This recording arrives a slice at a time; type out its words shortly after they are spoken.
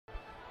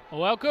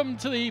Welcome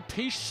to the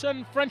Peace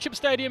and Friendship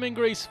Stadium in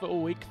Greece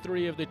for week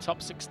 3 of the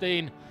top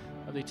 16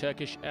 of the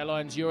Turkish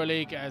Airlines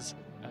EuroLeague as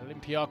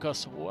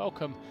Olympiacos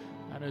welcome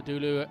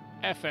Anadolu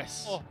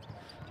Efes.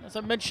 As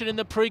I mentioned in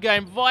the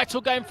pre-game,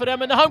 vital game for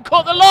them in the home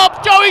court. The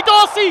lob, Joey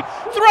Dorsey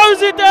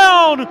throws it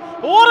down.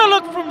 What a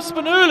look from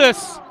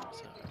Spanoulis.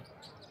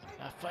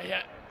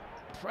 Lafayette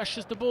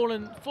pressures the ball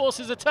and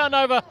forces a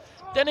turnover.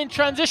 Then in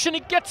transition,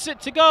 he gets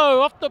it to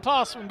go off the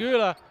pass from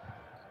Gula.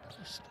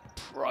 Just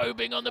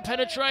probing on the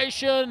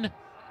penetration.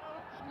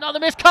 Another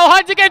miss. Cole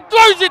Hines again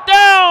throws it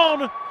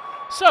down.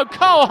 So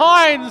Cole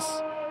Hines.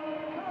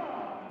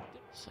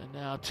 So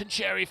now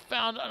Tincheri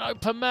found an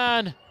open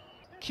man.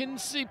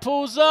 Kinsey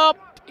pulls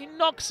up. He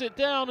knocks it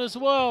down as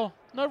well.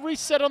 No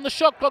reset on the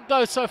shot clock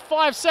though, so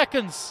 5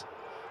 seconds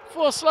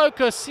for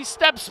Slokas. He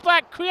steps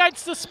back,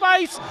 creates the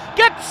space,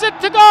 gets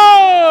it to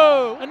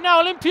go! And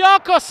now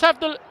Olympiacos have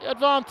the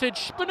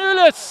advantage.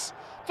 Spanoulis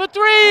for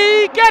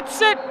 3,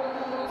 gets it!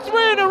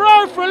 3 in a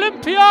row for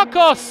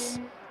Olympiacos.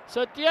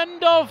 So at the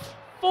end of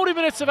 40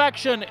 minutes of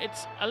action,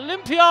 it's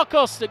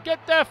Olympiacos that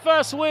get their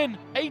first win,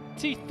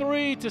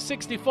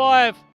 83-65.